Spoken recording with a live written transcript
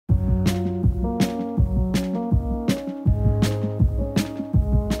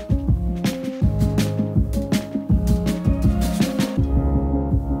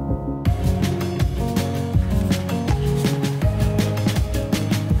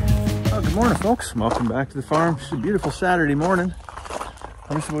Good morning, folks. Welcome back to the farm. It's a beautiful Saturday morning.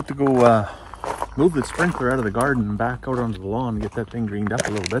 I'm just about to go move the sprinkler out of the garden and back out onto the lawn and get that thing greened up a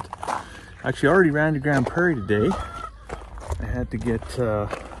little bit. Actually, I already ran to Grand Prairie today. I had to get, I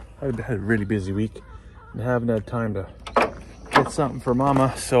had a really busy week and haven't had time to get something for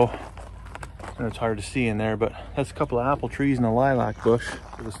Mama, so it's hard to see in there, but that's a couple of apple trees and a lilac bush.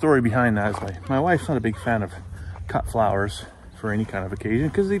 The story behind that is my wife's not a big fan of cut flowers for any kind of occasion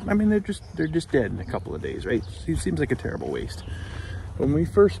because they're just dead in a couple of days, right? It seems like a terrible waste. When we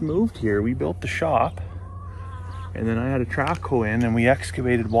first moved here, we built the shop, and then I had a track go in and we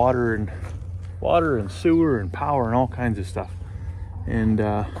excavated water and sewer and power and all kinds of stuff. And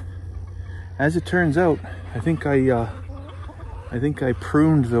as it turns out, I think I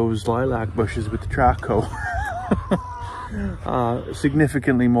pruned those lilac bushes with the track hoe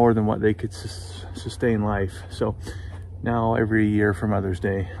significantly more than what they could sustain life. So now every year for Mother's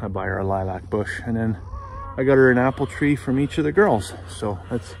Day, I buy her a lilac bush, and then I got her an apple tree from each of the girls. So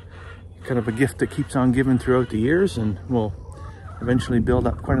that's kind of a gift that keeps on giving throughout the years, and will eventually build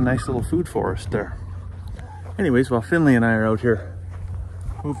up quite a nice little food forest there. Anyways, while Finley and I are out here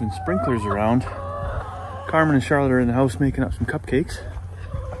moving sprinklers around, Carmen and Charlotte are in the house making up some cupcakes.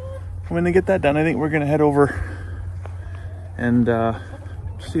 When they get that done, I think we're gonna head over and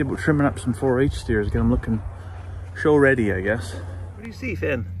see about trimming up some 4-H steers, get them looking show ready, I guess. What do you see,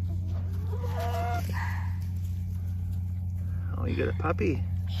 Finn? Oh, you got a puppy.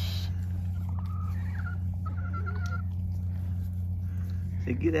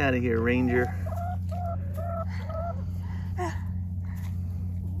 Say, get out of here, Ranger.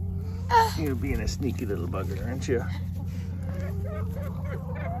 You're being a sneaky little bugger, aren't you?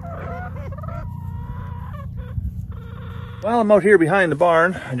 Well, I'm out here behind the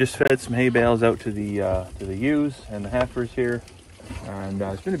barn. I just fed some hay bales out to the ewes and the heifers here, and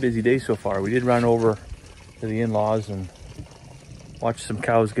it's been a busy day so far. We did run over to the in-laws and watch some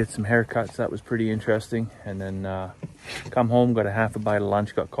cows get some haircuts. That was pretty interesting. And then come home, got a half a bite of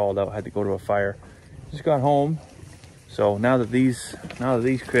lunch, got called out, had to go to a fire. Just got home. So now that these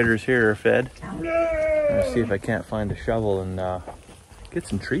critters here are fed, I'm gonna see if I can't find a shovel and get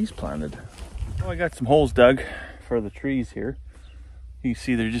some trees planted. Oh, I got some holes dug for the trees here. You can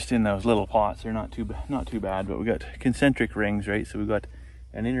see they're just in those little pots. They're not too bad, but we got concentric rings, right? So we've got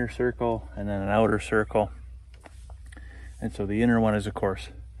an inner circle and then an outer circle. And so the inner one is, of course,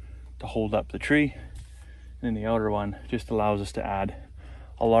 to hold up the tree, and then the outer one just allows us to add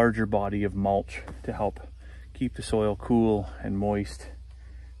a larger body of mulch to help keep the soil cool and moist,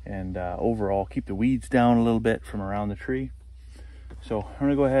 and overall keep the weeds down a little bit from around the tree. So I'm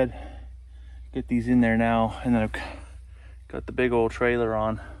gonna go ahead, get these in there now, and then I've got the big old trailer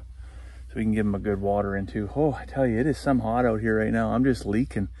on so we can give them a good water into. Oh, I tell you, it is some hot out here right now. I'm just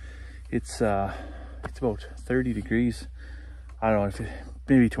leaking. It's about 30 degrees. I don't know if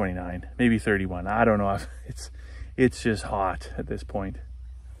maybe 29, maybe 31. I don't know. It's just hot at this point.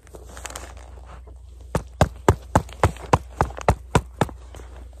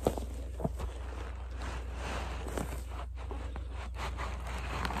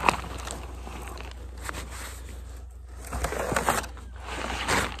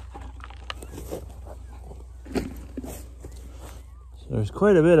 There's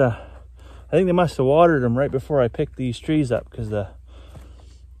quite a bit of, I think they must have watered them right before I picked these trees up, because the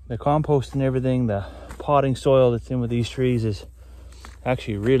compost and everything, the potting soil that's in with these trees is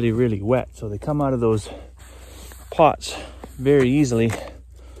actually really, really wet. So they come out of those pots very easily.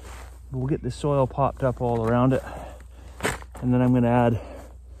 We'll get the soil popped up all around it. And then I'm gonna add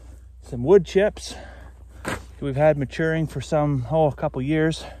some wood chips that we've had maturing for a couple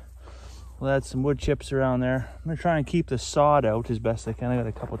years. We'll add some wood chips around there. I'm gonna try and keep the sod out as best I can. I got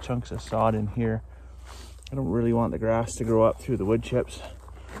a couple chunks of sod in here. I don't really want the grass to grow up through the wood chips.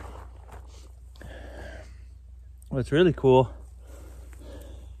 What's really cool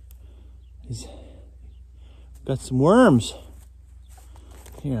is I've got some worms.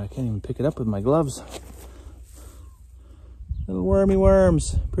 Here, I can't even pick it up with my gloves. Little wormy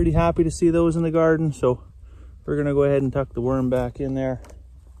worms. Pretty happy to see those in the garden. So we're gonna go ahead and tuck the worm back in there.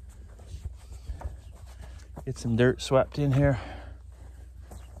 Get some dirt swept in here.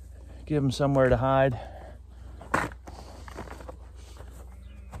 Give them somewhere to hide.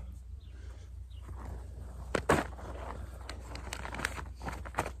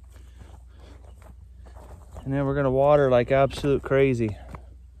 And then we're gonna water like absolute crazy.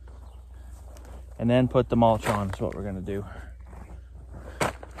 And then put the mulch on is what we're gonna do.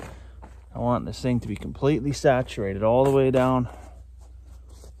 I want this thing to be completely saturated all the way down.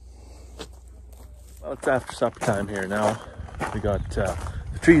 Well, it's after supper time here now. We got the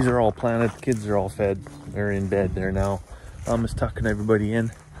trees are all planted, kids are all fed, they're in bed there now. I'm just tucking everybody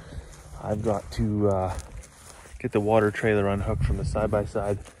in. I've got to get the water trailer unhooked from the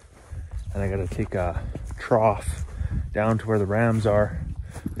side-by-side, and I got to take a trough down to where the rams are.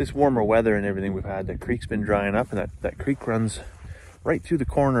 This warmer weather and everything we've had, the creek's been drying up, and that creek runs right through the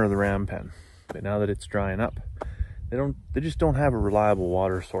corner of the ram pen. But now that it's drying up, they just don't have a reliable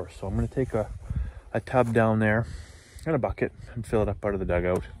water source. So I'm going to take a tub down there and a bucket and fill it up out of the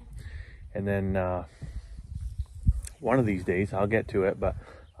dugout. And then one of these days I'll get to it, but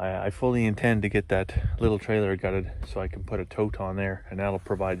I fully intend to get that little trailer gutted so I can put a tote on there, and that'll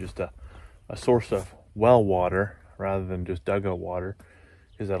provide just a source of well water rather than just dugout water,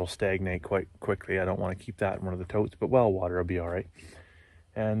 because that'll stagnate quite quickly. I don't want to keep that in one of the totes, but well water will be all right.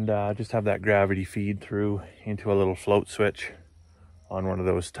 And just have that gravity feed through into a little float switch on one of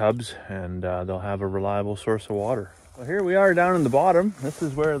those tubs, and they'll have a reliable source of water. Well, here we are down in the bottom. This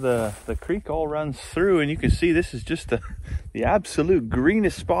is where the creek all runs through, and you can see this is just the absolute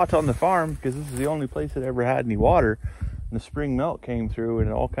greenest spot on the farm, because this is the only place that ever had any water. And the spring melt came through,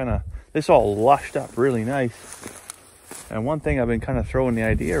 and this all lushed up really nice. And one thing I've been kind of throwing the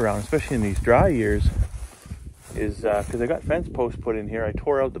idea around, especially in these dry years, is because I got fence posts put in here. I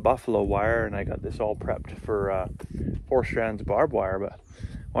tore out the buffalo wire, and I got this all prepped for 4 strands of barbed wire. But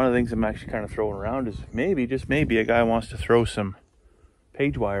one of the things I'm actually kind of throwing around is maybe, just maybe, a guy wants to throw some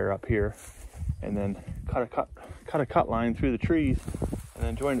page wire up here and then cut a cut line through the trees and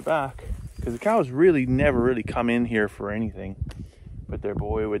then join it back, because the cows really never really come in here for anything. But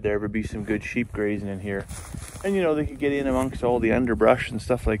boy, would there ever be some good sheep grazing in here. And you know, they could get in amongst all the underbrush and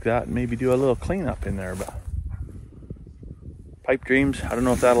stuff like that and maybe do a little cleanup in there. But pipe dreams, I don't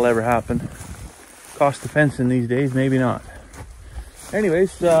know if that'll ever happen. Cost of fencing these days, maybe not.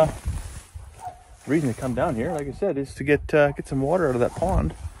 Anyways, the reason to come down here, like I said, is to get some water out of that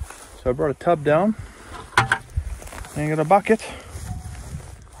pond. So I brought a tub down, and I got a bucket,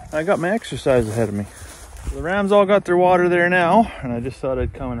 and I got my exercise ahead of me. So the rams all got their water there now, and I just thought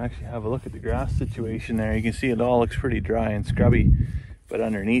I'd come and actually have a look at the grass situation there. You can see it all looks pretty dry and scrubby, but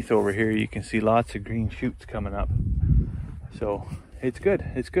underneath over here you can see lots of green shoots coming up. So it's good.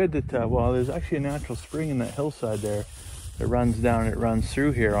 It's good that, well, there's actually a natural spring in that hillside there that runs down, it runs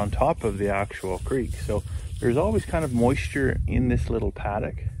through here on top of the actual creek. So there's always kind of moisture in this little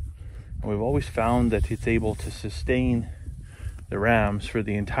paddock, and we've always found that it's able to sustain the rams for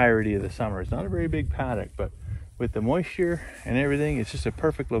the entirety of the summer. It's not a very big paddock, but with the moisture and everything, it's just a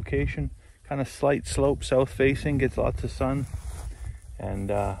perfect location. Kind of slight slope, south facing, gets lots of sun, and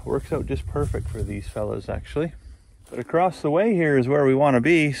works out just perfect for these fellas actually. But across the way here is where we want to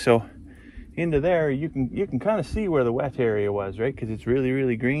be, so into there you can kind of see where the wet area was, right? Because it's really,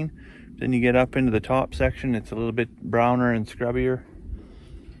 really green. Then you get up into the top section, it's a little bit browner and scrubbier.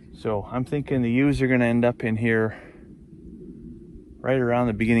 So I'm thinking the ewes are going to end up in here right around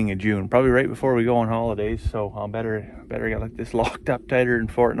the beginning of June, probably right before we go on holidays. So I'll better get like this locked up tighter in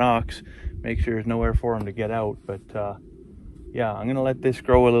Fort Knox, make sure there's nowhere for them to get out. But yeah, I'm gonna let this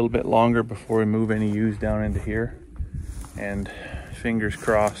grow a little bit longer before we move any ewes down into here, and fingers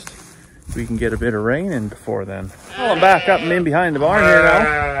crossed we can get a bit of rain in before then. Well, I'm back up and in behind the barn here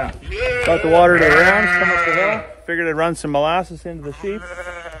now. Got the water to the rams, come up the hill. Figured I'd run some molasses into the sheep.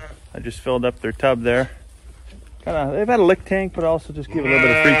 I just filled up their tub there. They've had a lick tank, but also just give a little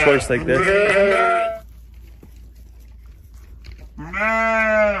bit of free choice like this. Is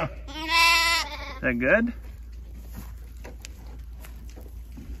that good?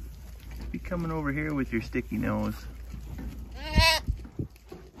 Be coming over here with your sticky nose.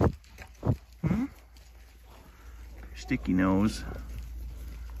 Sticky nose.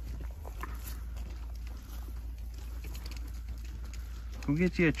 We'll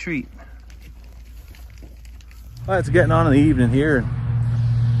get you a treat. Well, it's getting on in the evening here,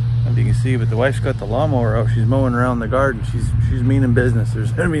 and as you can see, but the wife's got the lawnmower out. She's mowing around the garden. She's meaning business.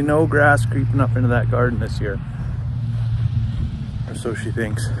 There's gonna be no grass creeping up into that garden this year, or so she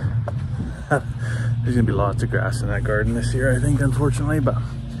thinks. There's gonna be lots of grass in that garden this year, I think, unfortunately. But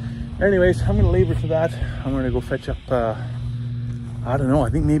anyways, I'm gonna leave her to that. I'm gonna go fetch up I don't know, I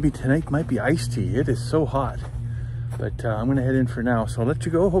think maybe tonight might be iced tea. It is so hot. But I'm gonna head in for now, so I'll let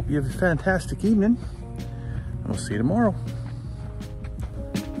you go. Hope you have a fantastic evening, and we'll see you tomorrow.